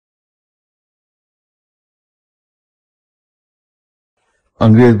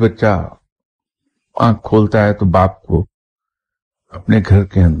انگریز بچہ آنکھ کھولتا ہے تو باپ کو اپنے گھر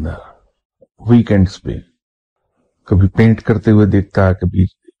کے اندر ویکینڈز پہ کبھی پینٹ کرتے ہوئے دیکھتا ہے، کبھی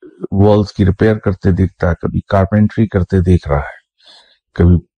والز کی ریپیئر کرتے دیکھتا ہے، کبھی کارپینٹری کرتے دیکھ رہا ہے،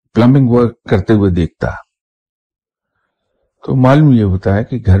 کبھی پلمبنگ ورک کرتے ہوئے دیکھتا ہے۔ تو معلوم یہ ہوتا ہے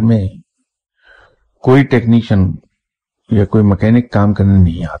کہ گھر میں کوئی ٹیکنیشین یا کوئی مکینک کام کرنے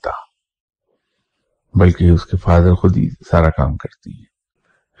نہیں آتا، بلکہ اس کے فادر خود ہی سارا کام کرتی ہیں۔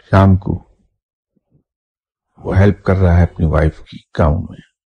 شام کو وہ ہیلپ کر رہا ہے اپنی وائف کی کاموں میں۔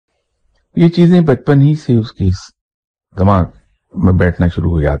 یہ چیزیں بچپن ہی سے اس کے دماغ میں بیٹھنا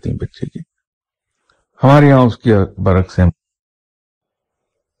شروع ہو جاتی ہیں بچے کے۔ ہمارے یہاں اس کے برعکس ہیں،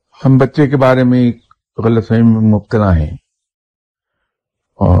 ہم بچے کے بارے میں ایک غلط فہمی میں مبتلا ہیں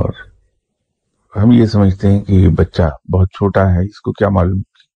اور ہم یہ سمجھتے ہیں کہ یہ بچہ بہت چھوٹا ہے، اس کو کیا معلوم۔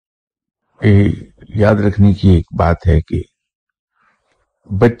 یہ یاد رکھنے کی ایک بات ہے کہ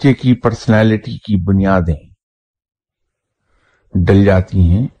بچے کی پرسنالٹی کی بنیادیں ڈل جاتی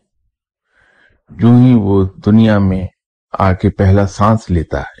ہیں جو ہی وہ دنیا میں آ کے پہلا سانس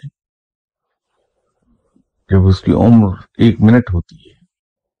لیتا ہے۔ جب اس کی عمر 1 منٹ ہوتی ہے،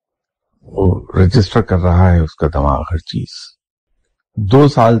 وہ رجسٹر کر رہا ہے اس کا دماغ ہر چیز۔ 2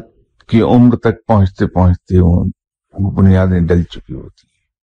 سال کی عمر تک پہنچتے پہنچتے وہ بنیادیں ڈل چکی ہوتی ہیں،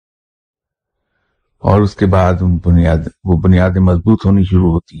 اور اس کے بعد وہ بنیادیں مضبوط ہونی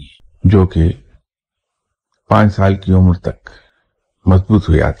شروع ہوتی ہیں، جو کہ 5 سال کی عمر تک مضبوط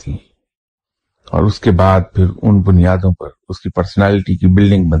ہو جاتی ہیں، اور اس کے بعد پھر ان بنیادوں پر اس کی پرسنالٹی کی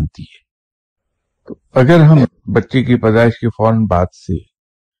بلڈنگ بنتی ہے۔ تو اگر ہم بچے کی پیدائش کے فوراً بعد سے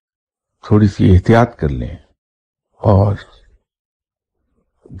تھوڑی سی احتیاط کر لیں اور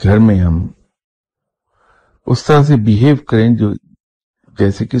گھر میں ہم اس طرح سے بیہیو کریں جو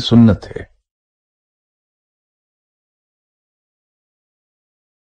جیسے کہ سنت ہے،